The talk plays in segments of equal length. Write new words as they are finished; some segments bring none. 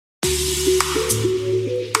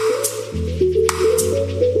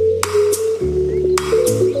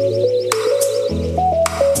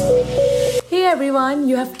everyone,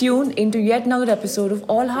 you have tuned into yet another episode of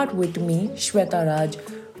All Heart with me, Shweta Raj.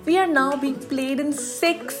 We are now being played in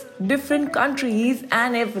 6 different countries,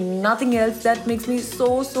 and if nothing else, that makes me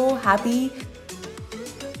so happy.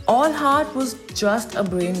 All Heart was just a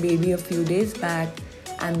brain baby a few days back,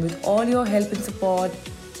 and with all your help and support,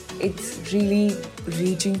 it's really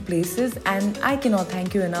reaching places, and I cannot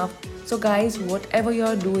thank you enough. So, guys, whatever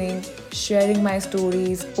you're doing, sharing my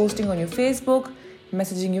stories, posting on your Facebook,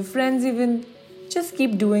 messaging your friends, even just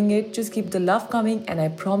keep doing it, just keep the love coming, and I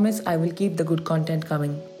promise I will keep the good content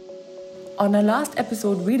coming. On our last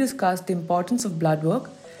episode, we discussed the importance of blood work,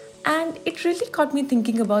 and it really got me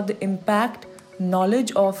thinking about the impact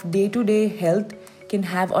knowledge of day to day health can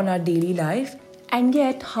have on our daily life, and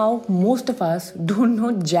yet how most of us don't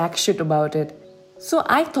know jack shit about it. So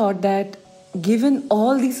I thought that given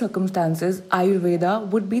all these circumstances, Ayurveda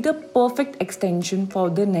would be the perfect extension for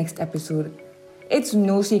the next episode. It's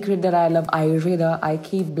no secret that I love Ayurveda. I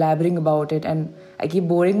keep blabbering about it and I keep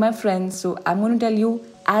boring my friends. So I'm going to tell you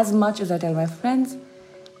as much as I tell my friends.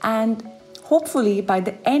 And hopefully by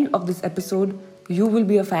the end of this episode, you will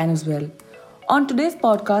be a fan as well. On today's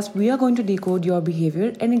podcast, we are going to decode your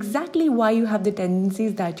behavior and exactly why you have the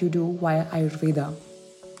tendencies that you do via Ayurveda.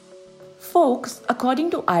 Folks,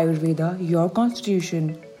 according to Ayurveda, your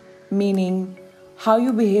constitution, meaning how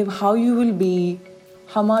you behave, how you will be,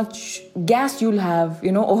 how much gas you'll have,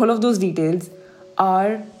 all of those details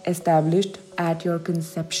are established at your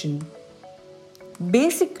conception.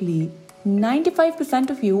 Basically, 95%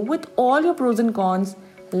 of you, with all your pros and cons,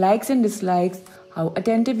 likes and dislikes, how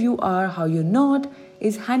attentive you are, how you're not,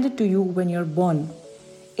 is handed to you when you're born.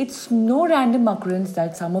 It's no random occurrence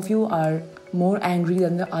that some of you are more angry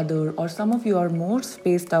than the other or some of you are more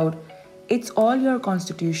spaced out. It's all your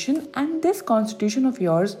constitution, and this constitution of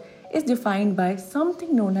yours is defined by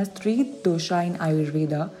something known as 3 dosha in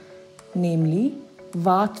Ayurveda, namely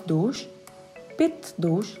Vat dosh, Pitta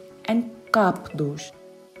dosh and Kapha dosh.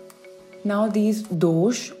 Now these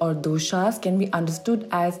dosh or doshas can be understood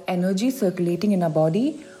as energy circulating in our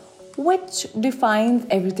body, which defines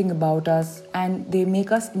everything about us, and they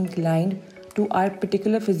make us inclined to our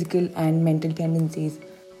particular physical and mental tendencies.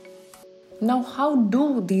 Now, how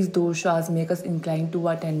do these doshas make us inclined to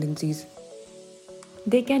our tendencies?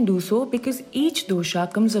 They can do so because each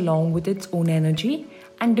dosha comes along with its own energy,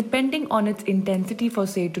 and depending on its intensity for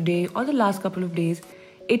say today or the last couple of days,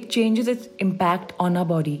 it changes its impact on our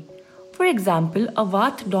body. For example, a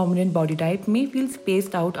Vata dominant body type may feel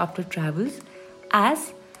spaced out after travels,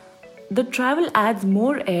 as the travel adds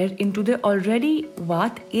more air into the already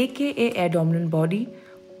Vata aka air dominant body,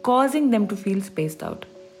 causing them to feel spaced out.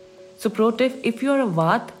 So pro tip, if you are a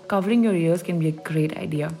Vata, covering your ears can be a great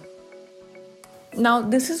idea. Now,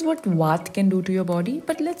 this is what Vata can do to your body,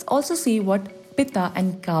 but let's also see what Pitta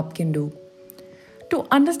and Kapha can do. To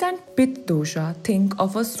understand Pitta dosha, think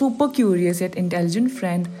of a super curious yet intelligent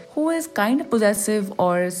friend who is kind of possessive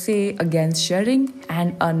or say against sharing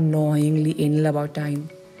and annoyingly anal about time.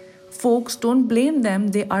 Folks, don't blame them,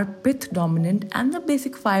 they are Pitta dominant and the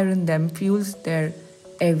basic fire in them fuels their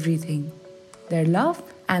everything, their love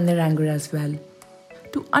and their anger as well.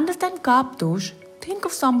 To understand Kapha dosh, think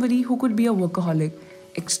of somebody who could be a workaholic,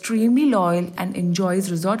 extremely loyal and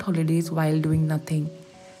enjoys resort holidays while doing nothing.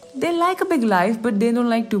 They like a big life but they don't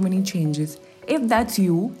like too many changes. If that's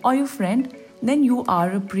you or your friend, then you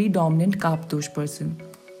are a predominant Kapha dosh person.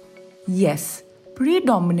 Yes,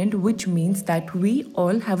 predominant, which means that we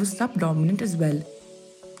all have a subdominant as well.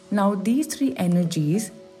 Now these 3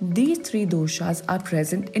 energies, these 3 doshas are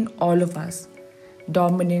present in all of us.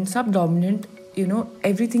 Dominant, subdominant,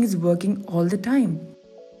 everything is working all the time.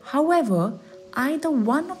 However, either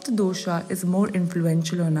one of the dosha is more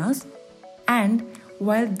influential on us, and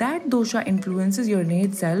while that dosha influences your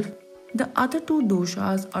innate self, the other 2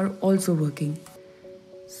 doshas are also working.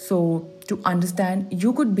 So, to understand,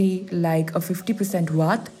 you could be like a 50%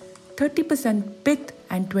 Vata, 30% Pitta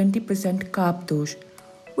and 20% Kapha dosh,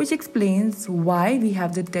 which explains why we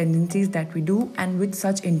have the tendencies that we do and with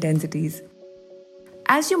such intensities.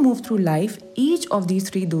 As you move through life, each of these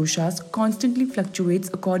 3 doshas constantly fluctuates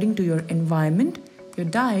according to your environment, your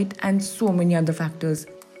diet, and so many other factors.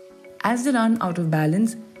 As they run out of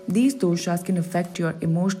balance, these doshas can affect your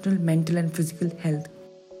emotional, mental, and physical health.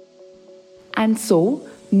 And so,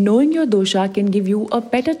 knowing your dosha can give you a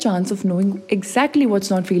better chance of knowing exactly what's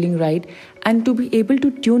not feeling right and to be able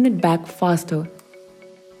to tune it back faster.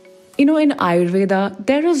 In Ayurveda,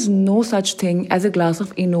 there is no such thing as a glass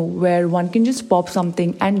of Eno where one can just pop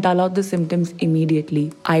something and dull out the symptoms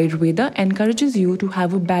immediately. Ayurveda encourages you to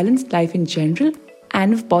have a balanced life in general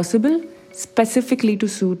and, if possible, specifically to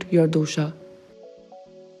suit your dosha.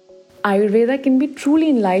 Ayurveda can be truly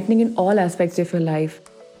enlightening in all aspects of your life.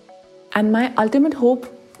 And my ultimate hope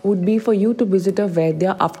would be for you to visit a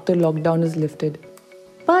Vaidya after the lockdown is lifted.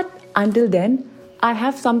 But until then, I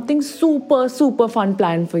have something super fun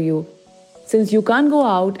planned for you. Since you can't go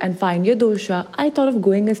out and find your dosha, I thought of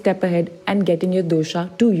going a step ahead and getting your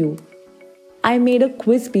dosha to you. I made a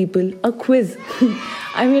quiz, people, a quiz.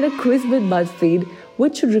 I made a quiz with BuzzFeed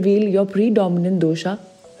which should reveal your predominant dosha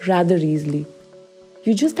rather easily.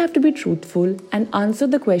 You just have to be truthful and answer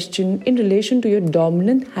the question in relation to your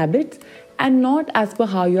dominant habits and not as per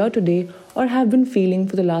how you are today or have been feeling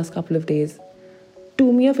for the last couple of days.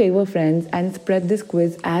 Do me a favor, friends, and spread this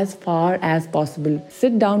quiz as far as possible.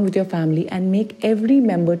 Sit down with your family and make every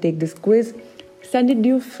member take this quiz. Send it to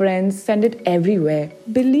your friends, send it everywhere.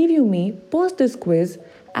 Believe you me, post this quiz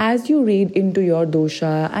as you read into your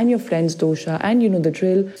dosha and your friend's dosha, and you know the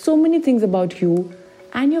drill. So many things about you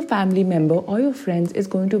and your family member or your friends is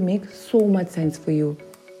going to make so much sense for you.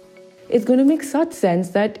 It's going to make such sense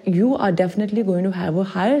that you are definitely going to have a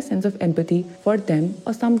higher sense of empathy for them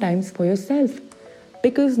or sometimes for yourself.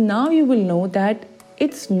 Because now you will know that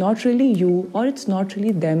it's not really you or it's not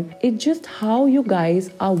really them. It's just how you guys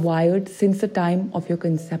are wired since the time of your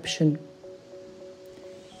conception.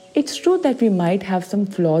 It's true that we might have some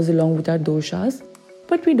flaws along with our doshas,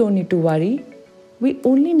 but we don't need to worry. We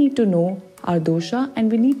only need to know our dosha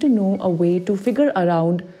and we need to know a way to figure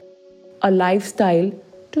around a lifestyle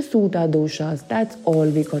to suit our doshas. That's all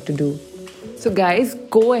we got to do. So guys,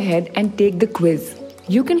 go ahead and take the quiz.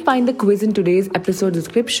 You can find the quiz in today's episode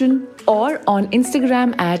description or on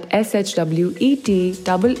Instagram at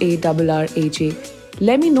SHWETAARRAJ.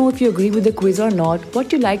 Let me know if you agree with the quiz or not,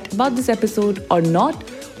 what you liked about this episode or not.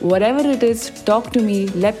 Whatever it is, talk to me.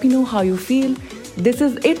 Let me know how you feel. This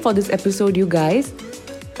is it for this episode, you guys.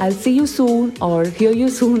 I'll see you soon or hear you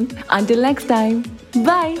soon. Until next time,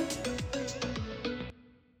 bye.